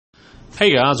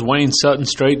Hey guys, Wayne Sutton,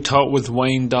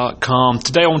 StraightTalkWithWayne.com.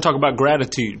 Today I want to talk about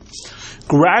gratitude.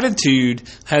 Gratitude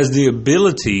has the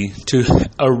ability to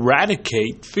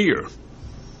eradicate fear.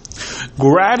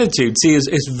 Gratitude,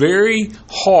 it's very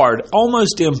hard,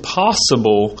 almost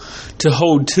impossible to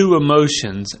hold two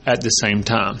emotions at the same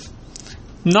time.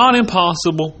 Not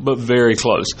impossible, but very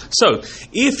close. So,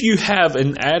 if you have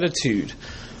an attitude,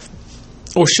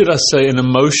 or should I say an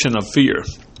emotion of fear,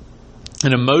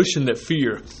 an emotion that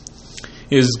fear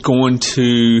is going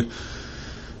to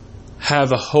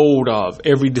have a hold of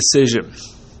every decision.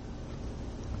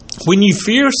 When you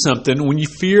fear something, when you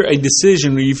fear a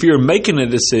decision, when you fear making a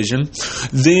decision,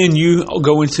 then you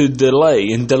go into delay.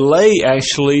 And delay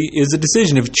actually is a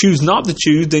decision. If you choose not to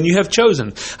choose, then you have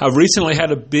chosen. I've recently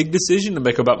had a big decision to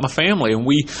make about my family, and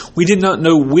we did not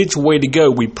know which way to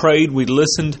go. We prayed, we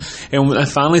listened, and I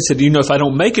finally said, if I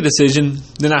don't make a decision,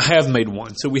 then I have made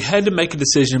one. So we had to make a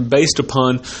decision based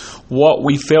upon what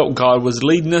we felt God was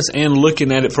leading us and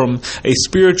looking at it from a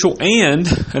spiritual and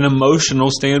an emotional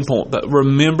standpoint. But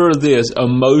remember this,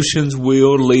 emotions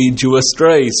will lead you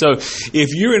astray. So if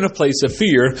you're in a place of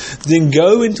fear, then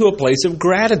go into a place of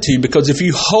gratitude, because if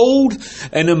you hold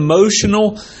an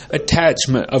emotional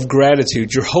attachment of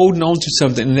gratitude, you're holding on to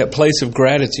something in that place of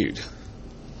gratitude.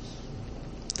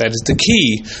 That is the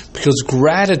key, because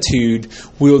gratitude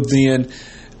will then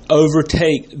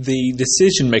overtake the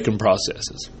decision-making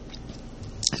processes.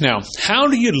 Now, how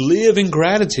do you live in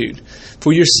gratitude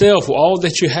for yourself, for all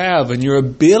that you have, and your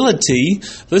ability,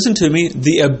 listen to me,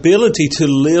 the ability to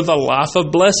live a life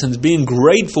of blessings, being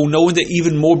grateful, knowing that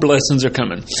even more blessings are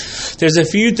coming. There's a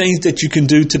few things that you can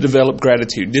do to develop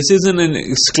gratitude. This isn't an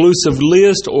exclusive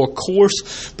list or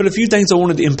course, but a few things I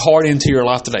wanted to impart into your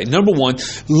life today. Number one,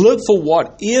 look for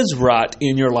what is right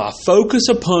in your life. Focus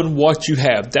upon what you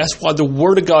have. That's why the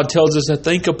Word of God tells us to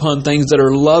think upon things that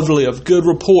are lovely, of good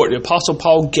report. The Apostle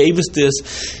Paul gave us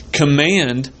this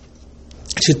command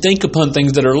to think upon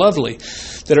things that are lovely,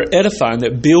 that are edifying,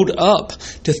 that build up,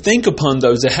 to think upon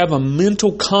those, that have a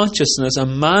mental consciousness, a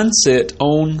mindset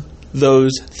on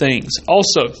those things.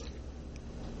 Also,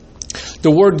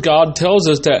 the Word God tells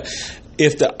us that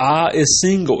if the eye is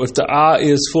single, if the eye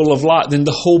is full of light, then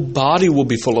the whole body will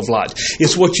be full of light.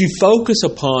 It's what you focus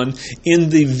upon in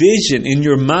the vision, in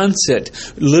your mindset,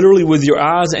 literally with your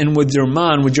eyes and with your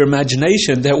mind, with your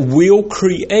imagination, that will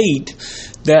create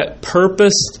that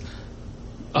purposed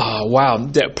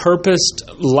that purposed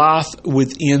life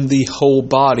within the whole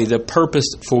body, the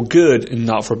purpose for good and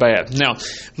not for bad. Now,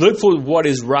 look for what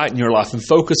is right in your life and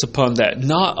focus upon that,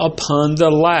 not upon the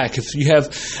lack. If you have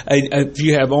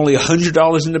only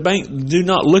 $100 in the bank, do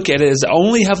not look at it as I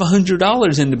only have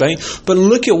 $100 in the bank, but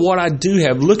look at what I do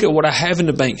have. Look at what I have in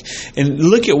the bank, and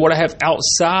look at what I have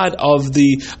outside of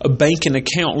the banking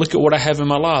account. Look at what I have in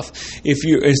my life. If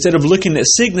you, instead of looking at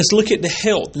sickness, look at the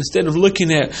health. Instead of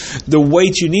looking at the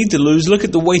weight you need to lose, look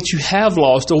at the weight you have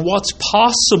lost, or what's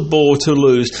possible to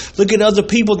lose. Look at other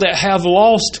people that have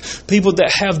lost, people that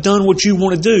have done what you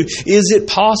want to do. Is it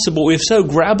possible? If so,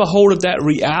 grab a hold of that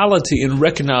reality and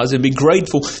recognize and be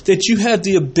grateful that you have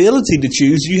the ability to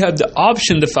choose. You have the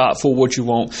option to fight for what you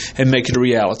want and make it a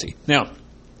reality. Now,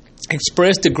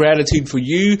 express the gratitude for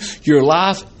you, your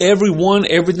life, everyone,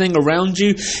 everything around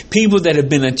you, people that have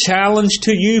been a challenge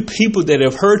to you, people that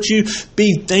have hurt you.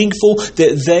 Be thankful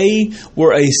that they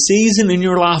were a season in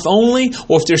your life only,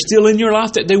 or if they're still in your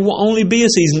life, that they will only be a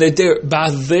season, that they're by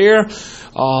their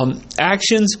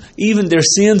actions, even their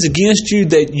sins against you,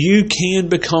 that you can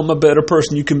become a better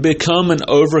person. You can become an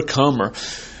overcomer.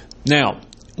 Now,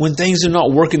 when things are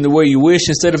not working the way you wish,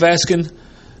 instead of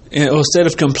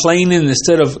complaining,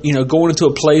 instead of going into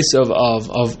a place of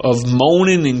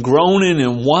moaning and groaning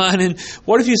and whining,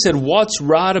 what if you said, what's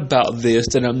right about this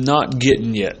that I'm not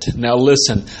getting yet? Now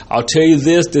listen, I'll tell you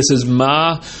this. This is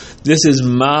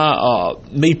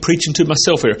me preaching to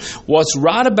myself here. What's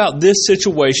right about this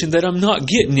situation that I'm not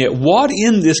getting yet? What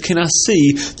in this can I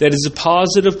see that is a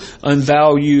positive and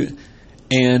value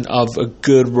and of a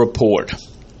good report?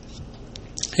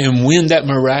 And when that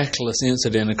miraculous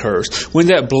incident occurs, when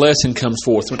that blessing comes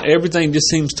forth, when everything just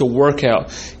seems to work out,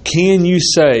 can you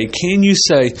say,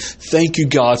 thank you,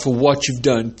 God, for what you've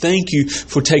done. Thank you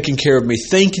for taking care of me.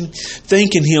 Thanking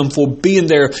Him for being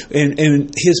there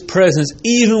in His presence,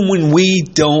 even when we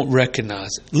don't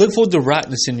recognize it. Look for the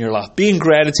rightness in your life. Be in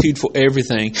gratitude for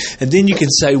everything. And then you can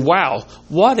say, wow,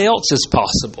 what else is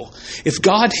possible? If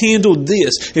God handled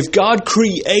this, if God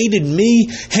created me,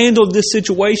 handled this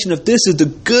situation, if this is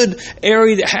the good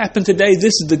area that happened today.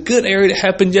 This is the good area that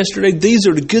happened yesterday. These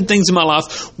are the good things in my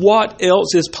life. What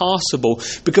else is possible?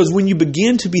 Because when you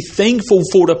begin to be thankful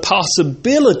for the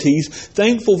possibilities,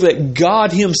 thankful that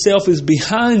God Himself is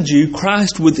behind you,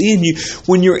 Christ within you,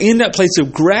 when you're in that place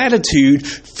of gratitude,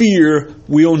 fear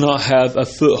will not have a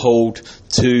foothold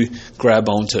to grab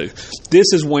onto.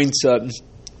 This is Wayne Sutton.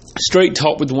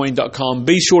 StraightTalkWithWayne.com.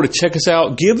 Be sure to check us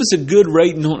out. Give us a good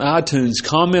rating on iTunes.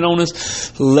 Comment on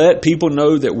us. Let people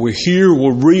know that we're here,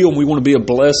 we're real, and we want to be a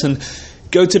blessing.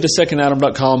 Go to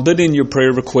thesecondadam.com. Put in your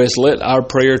prayer request. Let our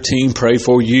prayer team pray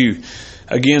for you.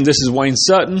 Again, this is Wayne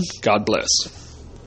Sutton. God bless.